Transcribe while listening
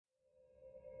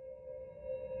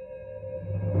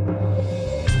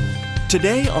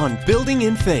Today on Building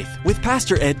in Faith with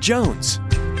Pastor Ed Jones.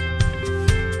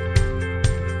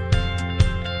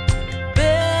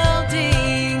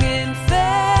 Building in Faith.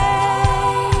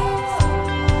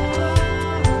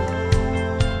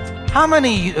 How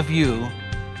many of you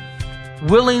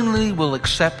willingly will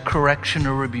accept correction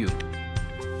or rebuke?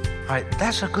 All right,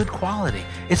 that's a good quality.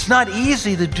 It's not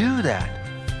easy to do that.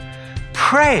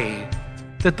 Pray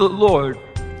that the Lord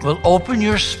will open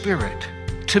your spirit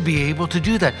to be able to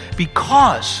do that.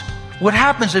 Because what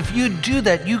happens if you do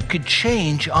that, you could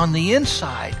change on the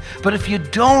inside. But if you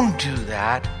don't do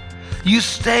that, you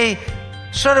stay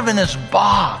sort of in this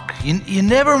bog. You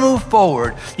never move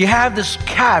forward. You have this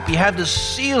cap, you have this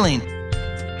ceiling.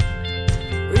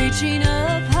 Reaching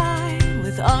up high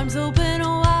with arms open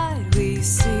wide, we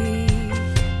see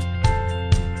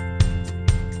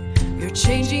you're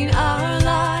changing our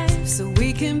lives so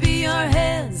we can be our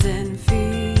hands and feet.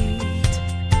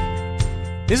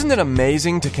 Isn't it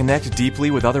amazing to connect deeply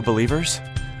with other believers?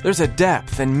 There's a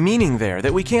depth and meaning there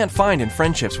that we can't find in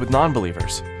friendships with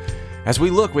non-believers. As we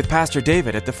look with Pastor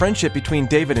David at the friendship between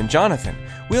David and Jonathan,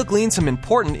 we'll glean some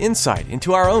important insight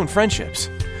into our own friendships.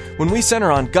 When we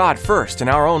center on God first in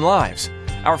our own lives,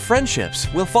 our friendships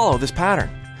will follow this pattern.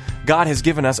 God has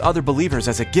given us other believers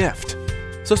as a gift.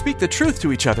 So speak the truth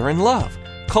to each other in love,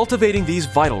 cultivating these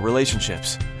vital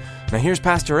relationships. Now here's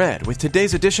Pastor Ed with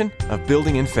today's edition of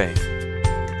Building in Faith.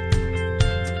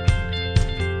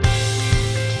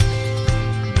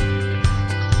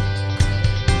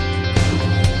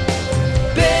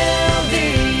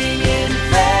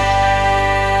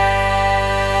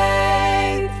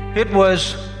 It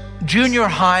was junior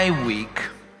high week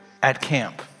at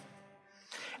camp,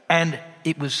 and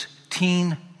it was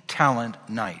teen talent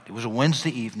night. It was a Wednesday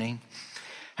evening,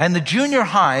 and the junior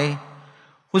high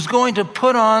was going to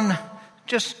put on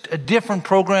just a different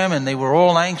program, and they were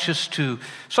all anxious to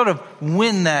sort of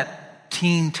win that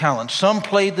teen talent. Some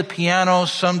played the piano,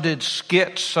 some did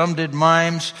skits, some did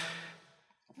mimes,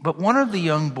 but one of the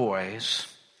young boys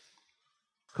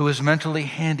who was mentally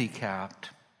handicapped,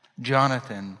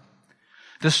 Jonathan,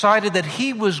 decided that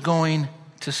he was going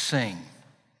to sing.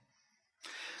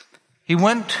 He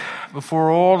went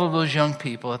before all of those young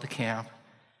people at the camp,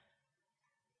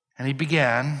 and he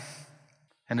began,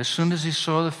 and as soon as he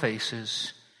saw the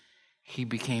faces, he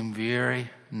became very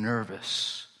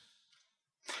nervous.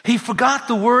 He forgot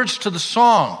the words to the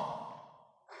song,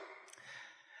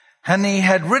 and he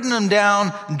had written them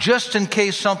down just in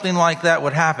case something like that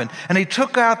would happen. And he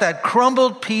took out that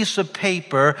crumbled piece of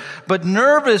paper, but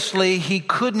nervously he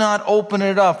could not open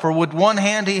it up. For with one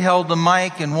hand he held the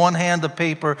mic and one hand the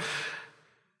paper.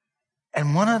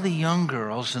 And one of the young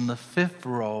girls in the fifth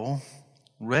row,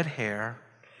 red hair,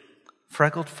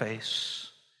 freckled face,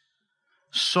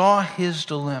 saw his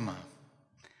dilemma.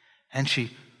 And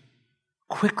she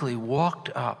quickly walked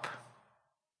up,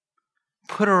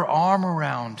 put her arm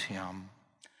around him,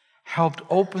 helped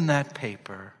open that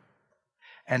paper,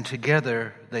 and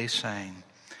together they sang,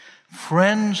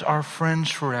 "Friends are friends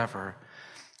forever.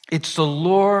 It's the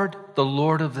Lord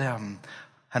of them.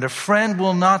 And a friend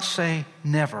will not say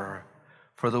never,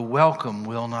 for the welcome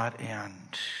will not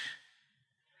end."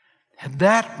 At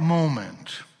that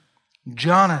moment,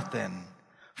 Jonathan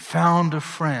found a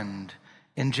friend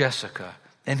in Jessica,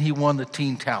 and he won the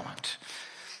teen talent.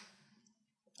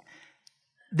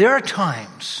 There are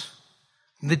times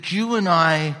that you and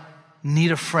I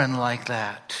need a friend like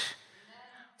that.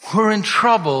 We're in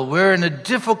trouble. We're in a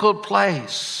difficult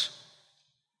place.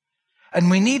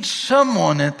 And we need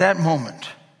someone at that moment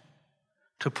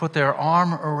to put their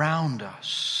arm around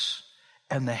us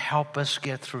and to help us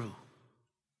get through.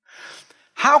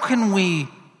 How can we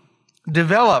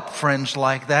develop friends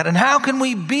like that? And how can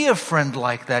we be a friend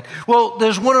like that? Well,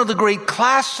 there's one of the great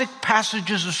classic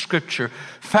passages of Scripture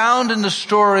found in the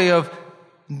story of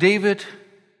David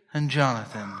and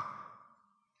Jonathan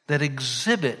that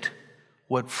exhibit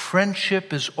what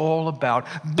friendship is all about.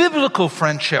 Biblical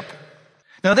friendship.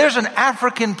 Now, there's an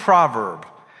African proverb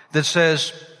that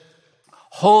says,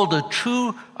 "Hold a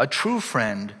true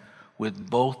friend with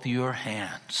both your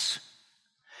hands."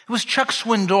 It was Chuck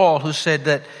Swindoll who said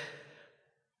that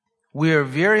we are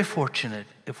very fortunate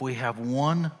if we have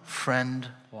one friend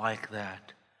like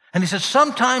that. And he said,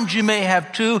 sometimes you may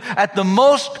have two, at the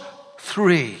most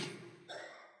three.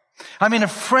 I mean, a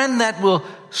friend that will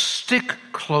stick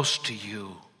close to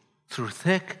you through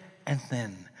thick and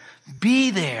thin.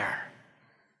 Be there.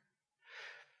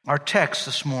 Our text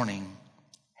this morning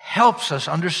helps us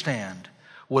understand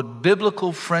what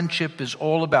biblical friendship is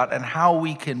all about and how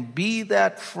we can be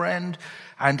that friend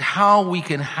and how we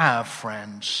can have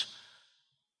friends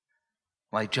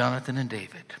like Jonathan and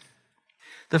David.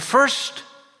 The first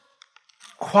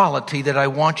quality that I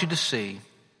want you to see,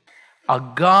 a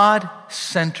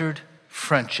God-centered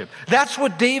friendship. That's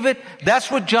what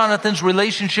Jonathan's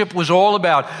relationship was all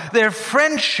about. Their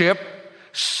friendship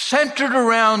centered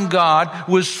around God,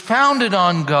 was founded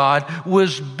on God,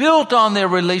 was built on their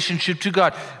relationship to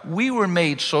God. We were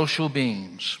made social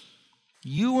beings.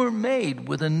 You were made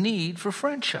with a need for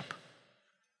friendship.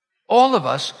 All of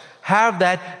us have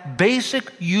that basic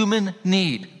human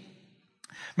need.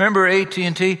 Remember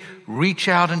AT&T, reach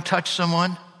out and touch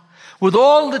someone? With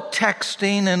all the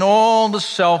texting and all the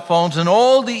cell phones and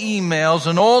all the emails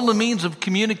and all the means of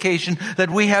communication that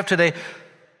we have today,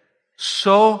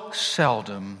 so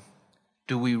seldom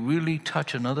do we really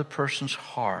touch another person's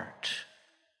heart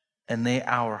and they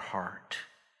our heart.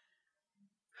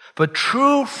 But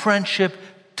true friendship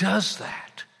does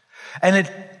that. And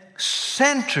it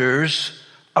centers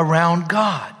around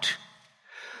God.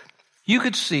 You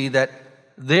could see that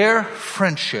their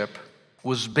friendship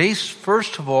was based,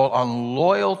 first of all, on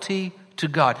loyalty to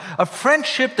God. A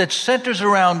friendship that centers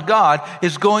around God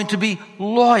is going to be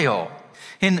loyal.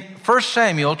 In 1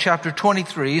 Samuel chapter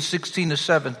 23, 16 to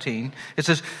 17, it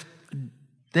says,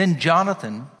 Then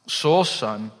Jonathan, Saul's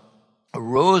son,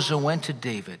 arose and went to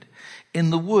David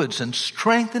in the woods and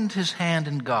strengthened his hand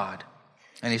in God.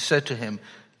 And he said to him,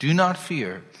 Do not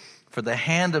fear, for the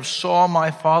hand of Saul my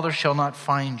father shall not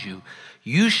find you.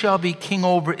 You shall be king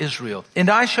over Israel, and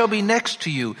I shall be next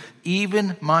to you.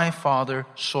 Even my father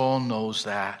Saul knows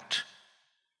that.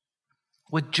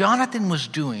 What Jonathan was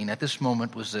doing at this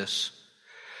moment was this.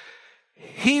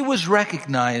 He was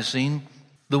recognizing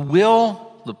the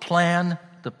will, the plan,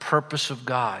 the purpose of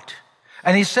God.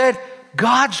 And he said,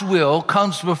 God's will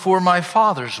comes before my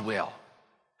father's will.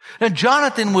 Now,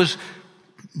 Jonathan was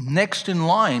next in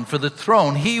line for the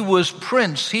throne. He was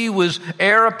prince. He was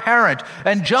heir apparent.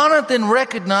 And Jonathan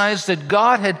recognized that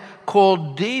God had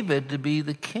called David to be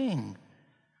the king.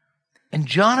 And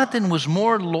Jonathan was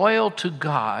more loyal to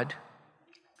God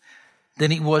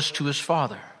than he was to his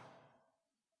father.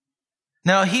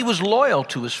 Now, he was loyal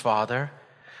to his father,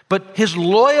 but his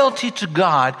loyalty to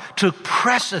God took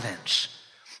precedence.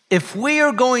 If we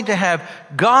are going to have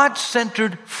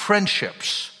God-centered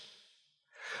friendships,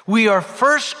 we are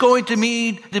first going to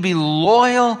need to be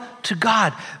loyal to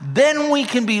God. Then we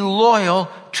can be loyal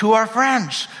to our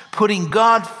friends, putting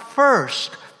God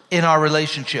first in our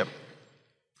relationship.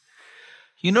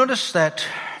 You notice that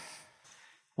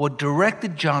what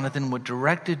directed Jonathan, what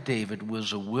directed David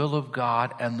was the will of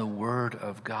God and the word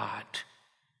of God.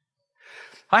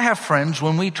 I have friends,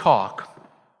 when we talk,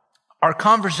 our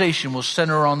conversation will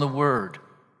center on the word.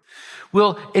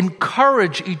 We'll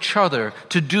encourage each other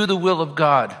to do the will of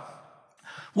God.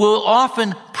 We'll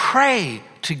often pray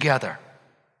together.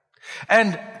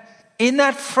 And in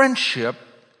that friendship,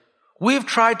 we've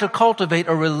tried to cultivate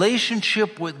a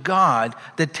relationship with God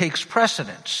that takes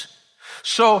precedence.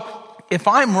 So if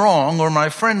I'm wrong or my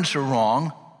friends are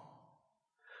wrong,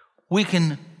 we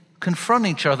can confront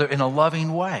each other in a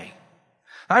loving way.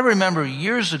 I remember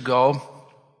years ago,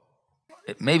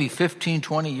 maybe 15,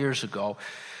 20 years ago,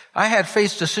 I had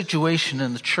faced a situation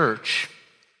in the church,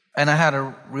 and I had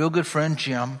a real good friend,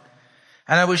 Jim,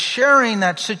 and I was sharing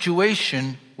that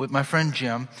situation with my friend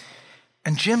Jim,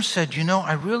 and Jim said,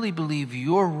 I really believe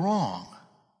you're wrong.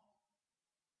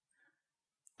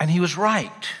 And he was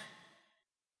right.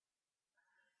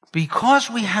 Because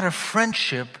we had a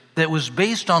friendship that was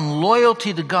based on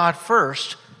loyalty to God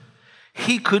first,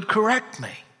 he could correct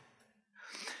me.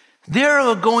 There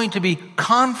are going to be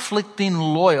conflicting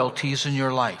loyalties in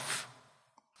your life.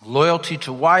 Loyalty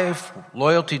to wife,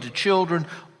 loyalty to children,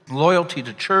 loyalty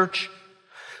to church.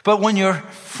 But when your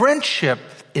friendship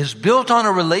is built on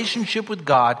a relationship with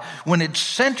God, when it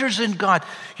centers in God,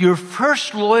 your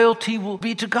first loyalty will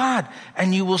be to God,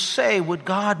 and you will say what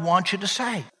God wants you to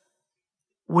say.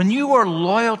 When you are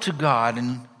loyal to God,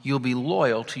 and you'll be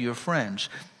loyal to your friends,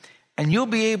 and you'll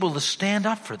be able to stand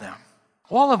up for them.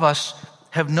 All of us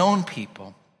have known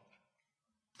people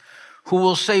who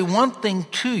will say one thing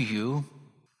to you,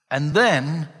 and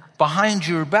then behind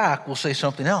your back will say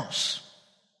something else.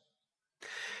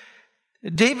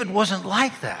 David wasn't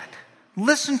like that.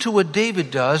 Listen to what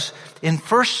David does in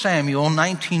 1 Samuel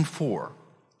 19:4.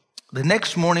 The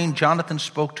next morning, Jonathan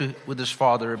spoke with his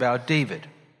father about David,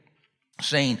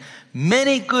 saying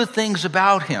many good things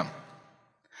about him.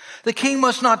 The king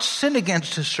must not sin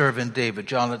against his servant David,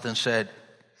 Jonathan said.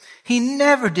 He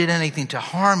never did anything to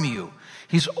harm you.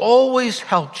 He's always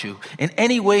helped you in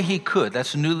any way he could.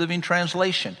 That's the New Living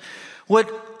Translation. What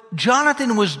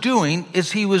Jonathan was doing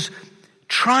is he was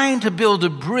trying to build a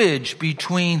bridge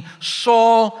between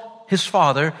Saul, his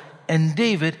father, and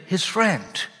David his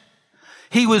friend.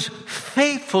 He was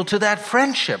faithful to that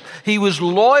friendship. He was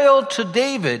loyal to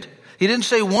David. He didn't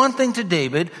say one thing to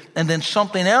David and then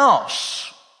something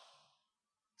else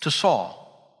to Saul.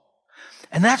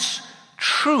 And that's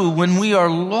true when we are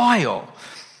loyal,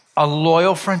 a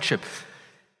loyal friendship.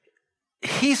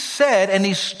 He said, and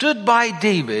he stood by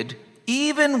David,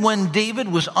 even when David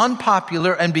was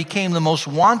unpopular and became the most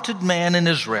wanted man in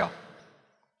Israel.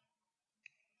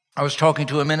 I was talking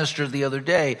to a minister the other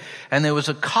day, and there was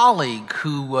a colleague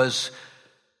who was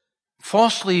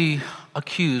falsely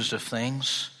accused of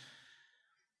things,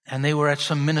 and they were at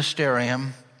some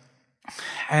ministerium,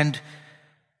 and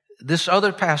this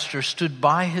other pastor stood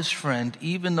by his friend,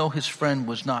 even though his friend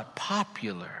was not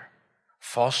popular,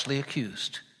 falsely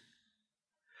accused.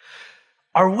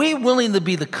 Are we willing to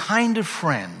be the kind of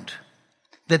friend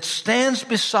that stands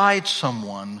beside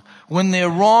someone when they're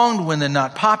wronged, when they're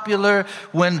not popular,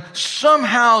 when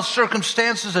somehow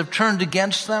circumstances have turned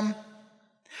against them?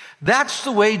 That's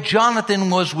the way Jonathan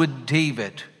was with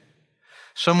David.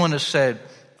 Someone has said,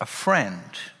 a friend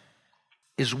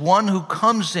is one who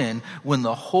comes in when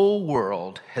the whole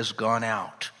world has gone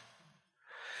out.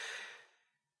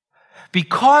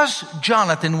 Because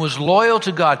Jonathan was loyal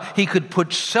to God, he could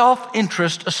put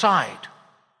self-interest aside.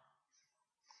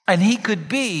 And he could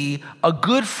be a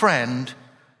good friend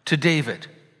to David.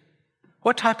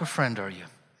 What type of friend are you?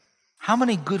 How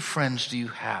many good friends do you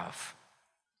have?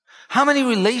 How many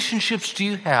relationships do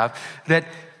you have that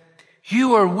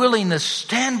you are willing to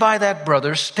stand by that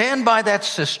brother, stand by that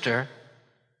sister,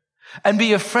 and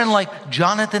be a friend like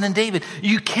Jonathan and David?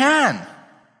 You can.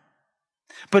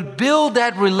 But build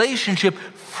that relationship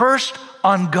first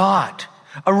on God,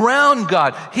 around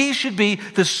God. He should be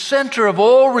the center of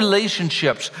all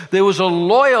relationships. There was a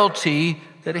loyalty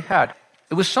that he had.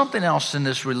 It was something else in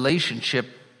this relationship.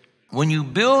 When you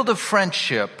build a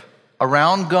friendship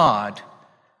around God,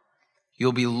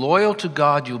 you'll be loyal to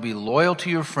God, you'll be loyal to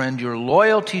your friend. Your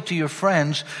loyalty to your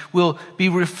friends will be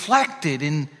reflected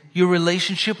in your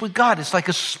relationship with God. It's like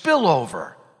a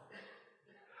spillover.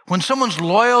 When someone's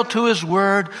loyal to his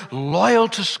word, loyal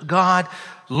to God,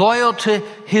 loyal to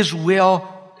his will,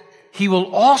 he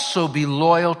will also be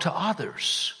loyal to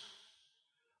others.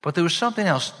 But there was something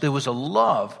else. There was a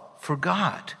love for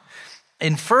God.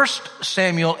 In 1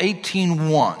 Samuel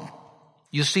 18:1,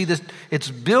 you see this,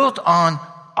 it's built on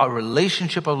a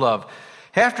relationship of love.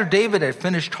 After David had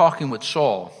finished talking with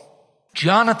Saul,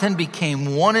 Jonathan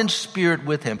became one in spirit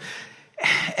with him.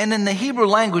 And in the Hebrew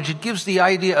language, it gives the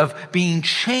idea of being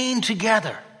chained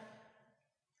together.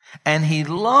 And he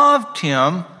loved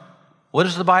him, what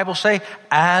does the Bible say?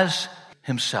 As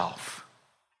himself.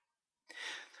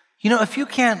 You know, if you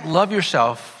can't love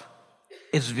yourself,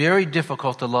 it's very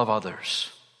difficult to love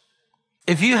others.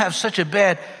 If you have such a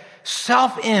bad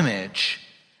self-image,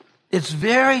 it's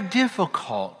very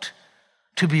difficult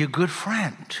to be a good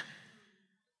friend.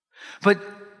 But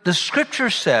the scripture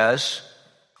says,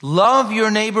 love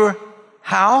your neighbor,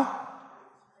 how?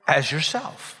 As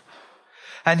yourself.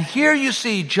 And here you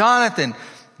see Jonathan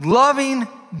loving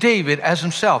David as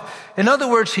himself. In other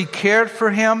words, he cared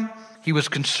for him. He was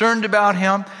concerned about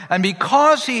him. And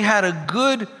because he had a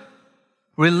good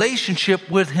relationship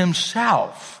with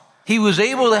himself, he was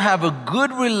able to have a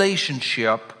good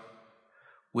relationship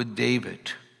with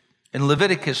David. In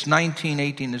Leviticus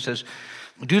 19:18, it says,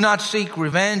 do not seek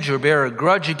revenge or bear a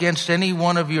grudge against any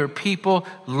one of your people.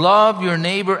 Love your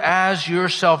neighbor as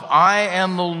yourself. I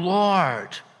am the Lord.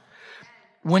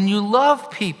 When you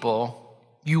love people,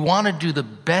 you want to do the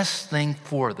best thing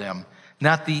for them,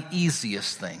 not the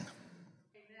easiest thing.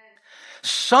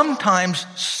 Sometimes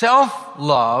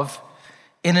self-love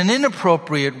in an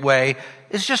inappropriate way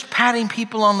is just patting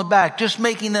people on the back, just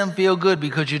making them feel good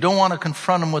because you don't want to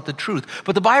confront them with the truth.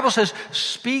 But the Bible says,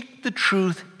 speak the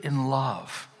truth in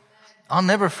love. I'll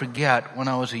never forget when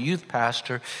I was a youth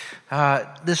pastor,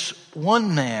 this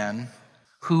one man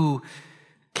who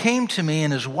came to me,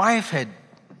 and his wife had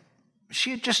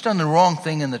just done the wrong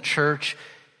thing in the church.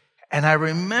 And I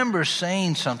remember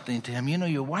saying something to him, you know,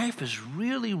 your wife is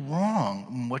really wrong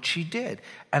in what she did.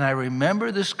 And I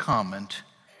remember this comment.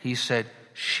 He said,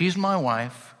 she's my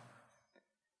wife.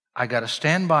 I got to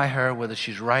stand by her whether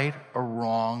she's right or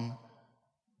wrong.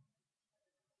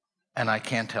 And I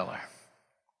can't tell her.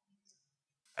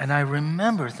 And I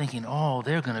remember thinking, oh,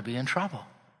 they're going to be in trouble.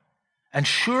 And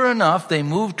sure enough, they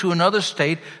moved to another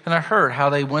state, and I heard how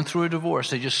they went through a divorce.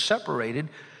 They just separated.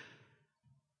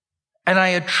 And I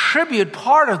attribute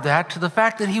part of that to the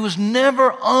fact that he was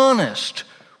never honest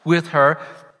with her,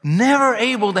 never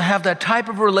able to have that type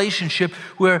of relationship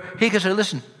where he could say,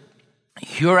 listen,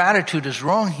 your attitude is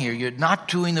wrong here. You're not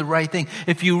doing the right thing.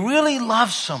 If you really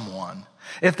love someone,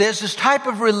 if there's this type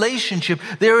of relationship,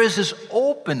 there is this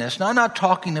openness. Now, I'm not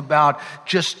talking about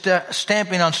just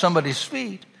stamping on somebody's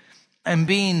feet and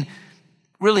being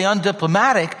really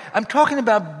undiplomatic. I'm talking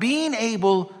about being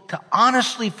able to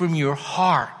honestly from your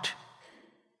heart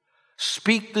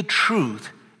speak the truth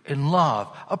in love,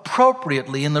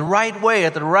 appropriately, in the right way,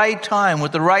 at the right time,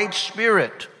 with the right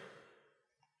spirit.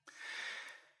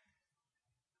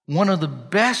 One of the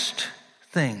best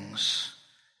things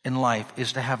in life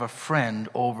is to have a friend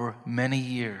over many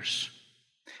years,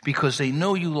 because they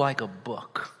know you like a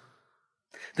book.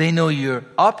 They know your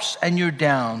ups and your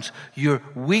downs, your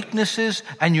weaknesses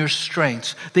and your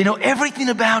strengths. They know everything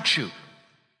about you.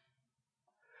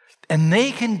 And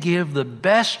they can give the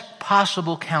best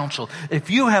possible counsel. If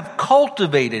you have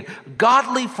cultivated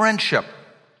godly friendship,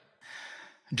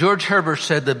 George Herbert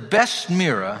said, the best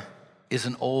mirror is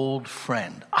an old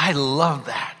friend. I love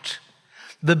that.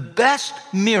 The best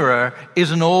mirror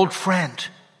is an old friend.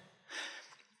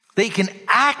 They can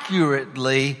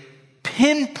accurately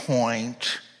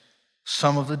pinpoint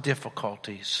some of the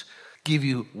difficulties, give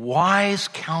you wise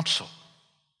counsel.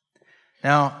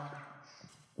 Now,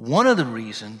 one of the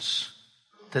reasons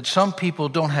that some people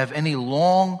don't have any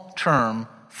long-term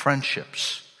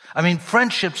friendships, I mean,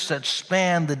 friendships that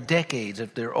span the decades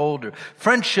if they're older,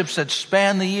 friendships that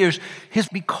span the years, is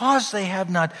because they have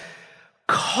not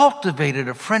cultivated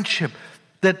a friendship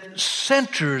that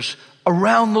centers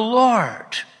around the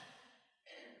Lord.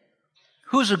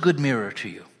 Who's a good mirror to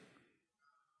you?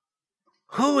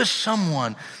 Who is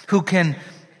someone who can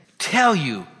tell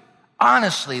you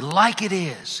honestly, like it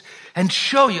is, and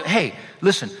show you, hey,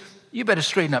 listen, you better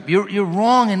straighten up. You're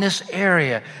wrong in this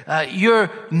area. You're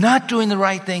not doing the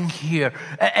right thing here,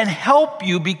 and help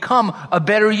you become a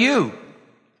better you.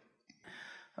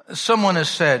 Someone has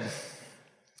said,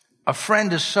 a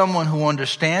friend is someone who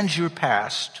understands your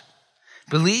past,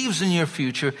 believes in your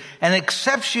future, and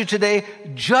accepts you today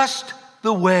just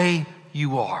the way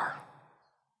you are.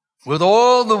 With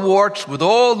all the warts, with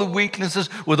all the weaknesses,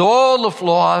 with all the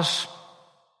flaws.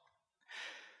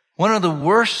 One of the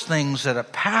worst things that a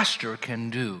pastor can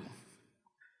do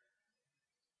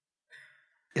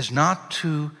is not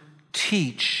to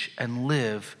teach and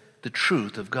live the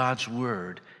truth of God's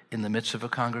word in the midst of a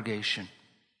congregation.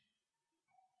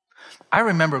 I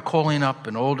remember calling up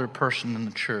an older person in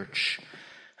the church,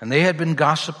 and they had been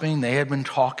gossiping, they had been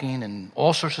talking, and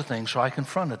all sorts of things, so I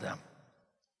confronted them.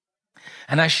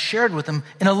 And I shared with them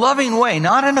in a loving way,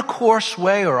 not in a coarse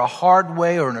way or a hard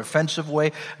way or an offensive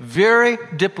way, very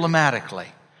diplomatically.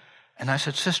 And I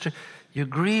said, sister, you're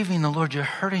grieving the Lord, you're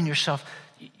hurting yourself.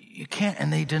 You can't.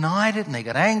 And they denied it, and they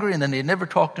got angry, and then they never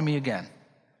talked to me again.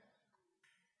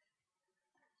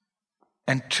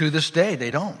 And to this day,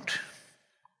 they don't.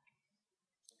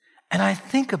 And I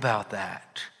think about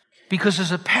that because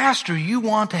as a pastor, you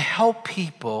want to help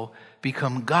people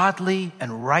become godly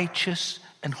and righteous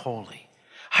and holy.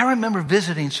 I remember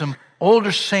visiting some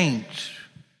older saints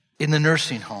in the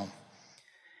nursing home,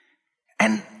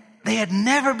 and they had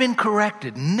never been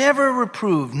corrected, never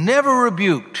reproved, never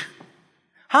rebuked.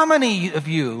 How many of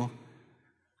you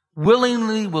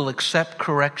willingly will accept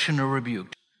correction or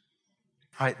rebuke?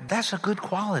 All right, that's a good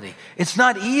quality. It's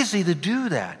not easy to do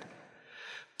that.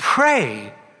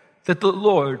 Pray that the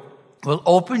Lord will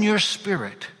open your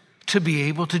spirit to be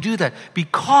able to do that,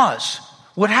 because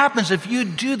what happens if you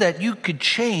do that, you could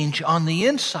change on the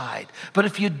inside. But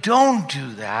if you don't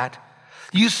do that,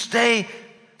 you stay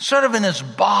sort of in this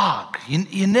bog.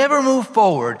 You never move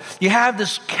forward. You have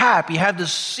this cap. You have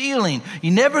this ceiling.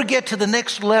 You never get to the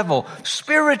next level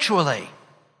spiritually.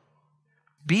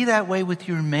 Be that way with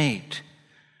your mate,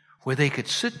 where they could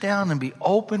sit down and be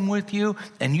open with you,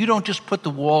 and you don't just put the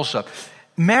walls up.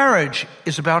 Marriage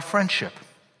is about friendship.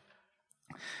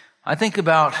 I think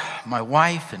about my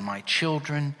wife and my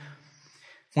children.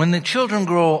 When the children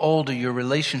grow older, your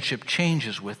relationship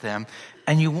changes with them,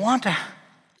 and you want to,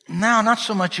 now not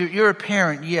so much, you're a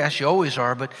parent, yes, you always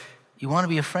are, but you want to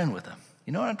be a friend with them.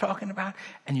 You know what I'm talking about?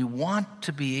 And you want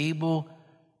to be able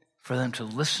for them to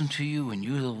listen to you and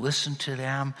you to listen to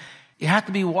them. You have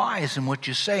to be wise in what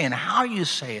you say and how you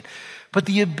say it. But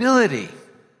the ability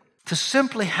to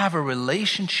simply have a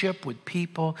relationship with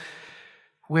people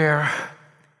where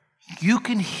you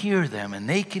can hear them and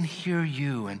they can hear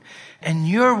you, and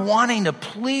you're wanting to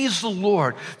please the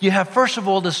Lord. You have, first of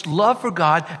all, this love for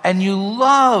God, and you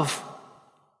love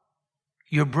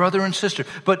your brother and sister.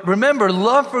 But remember,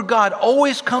 love for God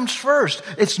always comes first.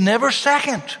 It's never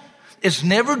second. It's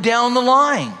never down the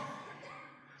line.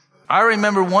 I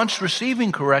remember once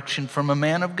receiving correction from a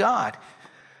man of God.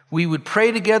 We would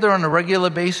pray together on a regular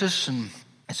basis, and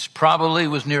it probably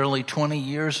was nearly 20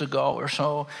 years ago or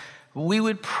so. We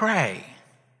would pray,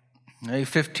 maybe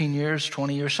 15 years,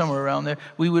 20 years, somewhere around there.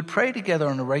 We would pray together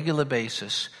on a regular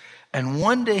basis. And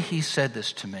one day he said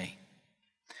this to me.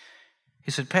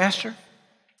 He said, Pastor,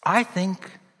 I think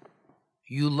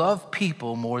you love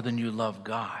people more than you love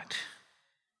God.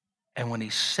 And when he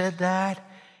said that,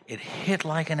 it hit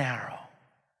like an arrow.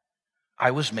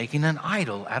 I was making an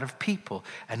idol out of people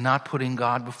and not putting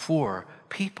God before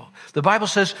people. The Bible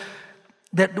says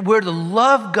that we're to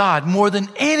love God more than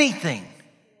anything.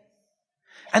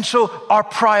 And so our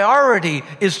priority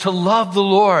is to love the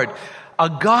Lord. A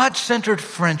God-centered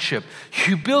friendship.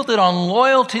 You build it on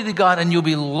loyalty to God, and you'll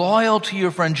be loyal to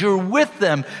your friends. You're with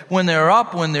them when they're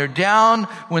up, when they're down,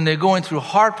 when they're going through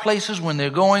hard places, when they're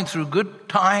going through good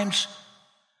times.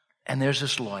 And there's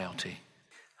this loyalty.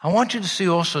 I want you to see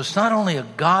also, it's not only a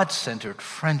God-centered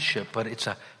friendship, but it's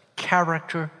a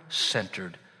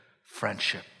character-centered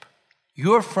friendship.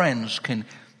 Your friends can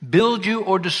build you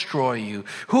or destroy you.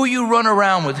 Who you run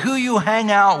around with, who you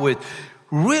hang out with,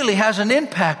 really has an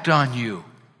impact on you.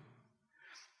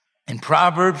 In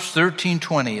Proverbs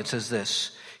 13:20, it says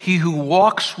this, he who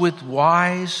walks with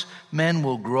wise men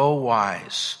will grow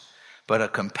wise, but a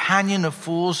companion of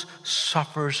fools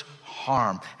suffers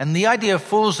harm. And the idea of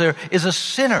fools there is a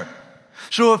sinner.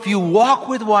 So if you walk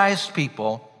with wise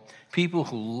people, people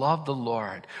who love the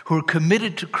Lord, who are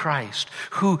committed to Christ,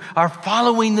 who are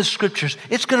following the scriptures,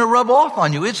 it's going to rub off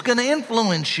on you. It's going to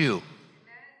influence you.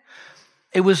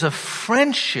 It was a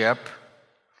friendship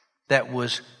that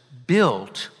was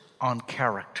built on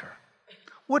character.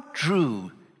 What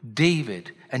drew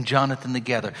David and Jonathan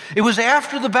together? It was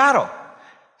after the battle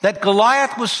that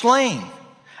Goliath was slain.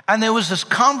 And there was this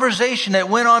conversation that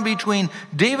went on between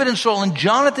David and Saul, and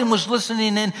Jonathan was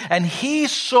listening in, and he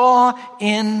saw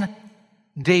in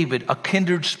David a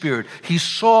kindred spirit. He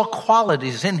saw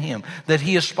qualities in him that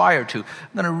he aspired to.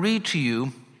 I'm going to read to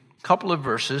you a couple of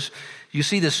verses. You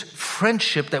see this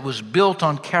friendship that was built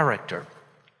on character.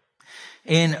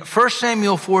 In 1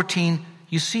 Samuel 14,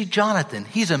 you see Jonathan.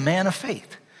 He's a man of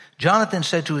faith. Jonathan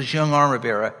said to his young armor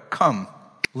bearer, come,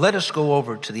 let us go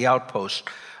over to the outpost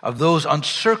of those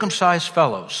uncircumcised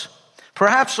fellows.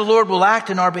 Perhaps the Lord will act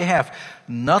in our behalf.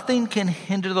 Nothing can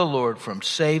hinder the Lord from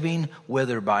saving,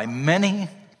 whether by many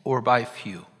or by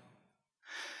few.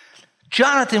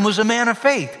 Jonathan was a man of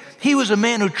faith. He was a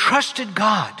man who trusted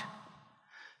God.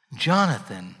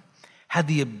 Jonathan had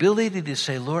the ability to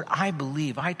say, Lord, I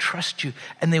believe, I trust you.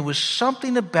 And there was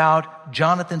something about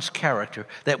Jonathan's character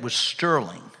that was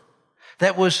sterling,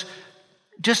 that was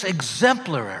just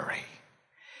exemplary.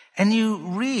 And you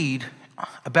read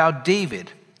about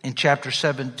David in chapter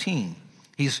 17.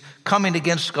 He's coming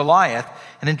against Goliath.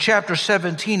 And in chapter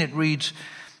 17 it reads,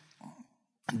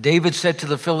 David said to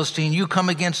the Philistine, you come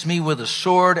against me with a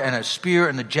sword and a spear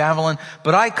and a javelin,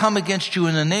 but I come against you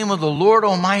in the name of the Lord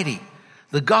Almighty,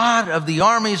 the God of the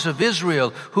armies of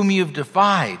Israel, whom you have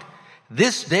defied.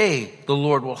 This day the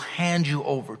Lord will hand you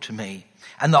over to me,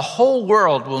 and the whole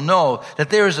world will know that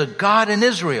there is a God in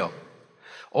Israel.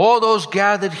 All those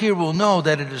gathered here will know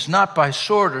that it is not by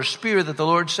sword or spear that the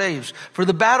Lord saves, for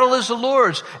the battle is the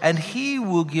Lord's, and he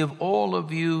will give all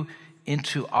of you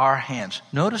into our hands.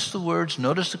 Notice the words,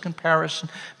 notice the comparison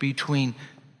between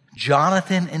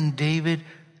Jonathan and David.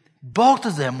 Both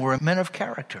of them were men of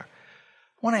character.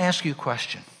 I want to ask you a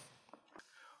question.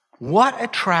 What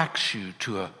attracts you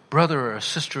to a brother or a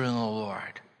sister in the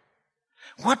Lord?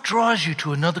 What draws you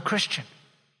to another Christian?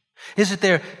 Is it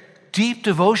their deep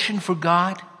devotion for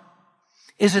God?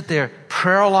 Is it their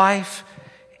prayer life?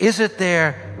 Is it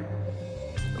their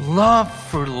love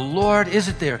for the Lord?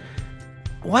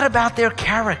 What about their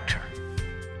character?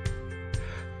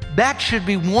 That should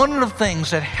be one of the things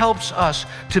that helps us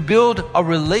to build a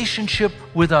relationship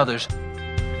with others.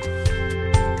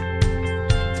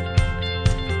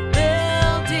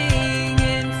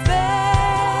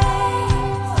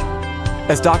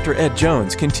 As Dr. Ed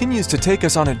Jones continues to take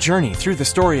us on a journey through the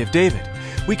story of David,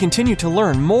 we continue to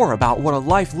learn more about what a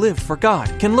life lived for God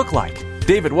can look like.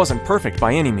 David wasn't perfect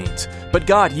by any means, but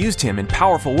God used him in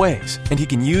powerful ways, and he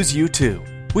can use you too.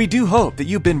 We do hope that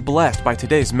you've been blessed by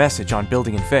today's message on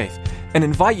building in faith, and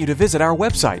invite you to visit our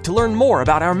website to learn more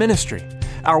about our ministry.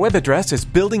 Our web address is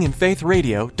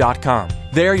buildinginfaithradio.com.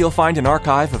 There you'll find an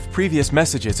archive of previous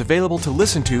messages available to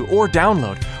listen to or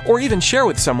download, or even share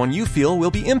with someone you feel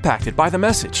will be impacted by the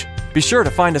message. Be sure to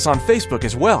find us on Facebook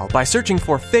as well by searching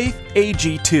for Faith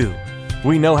AG2.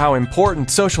 We know how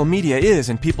important social media is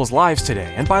in people's lives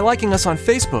today, and by liking us on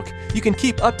Facebook, you can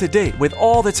keep up to date with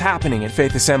all that's happening at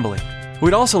Faith Assembly.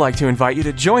 We'd also like to invite you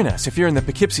to join us if you're in the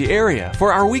Poughkeepsie area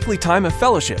for our weekly time of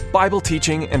fellowship, Bible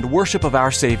teaching, and worship of our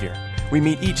Savior. We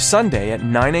meet each Sunday at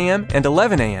 9 a.m. and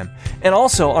 11 a.m., and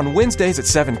also on Wednesdays at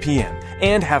 7 p.m.,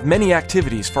 and have many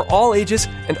activities for all ages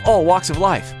and all walks of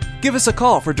life. Give us a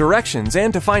call for directions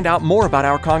and to find out more about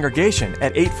our congregation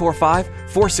at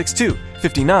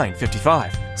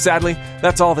 845-462-5955. Sadly,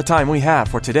 that's all the time we have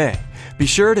for today. Be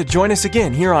sure to join us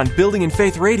again here on Building in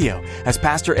Faith Radio as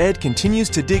Pastor Ed continues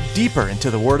to dig deeper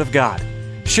into the Word of God,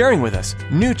 sharing with us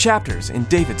new chapters in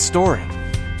David's story.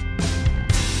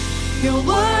 Your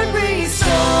word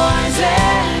restores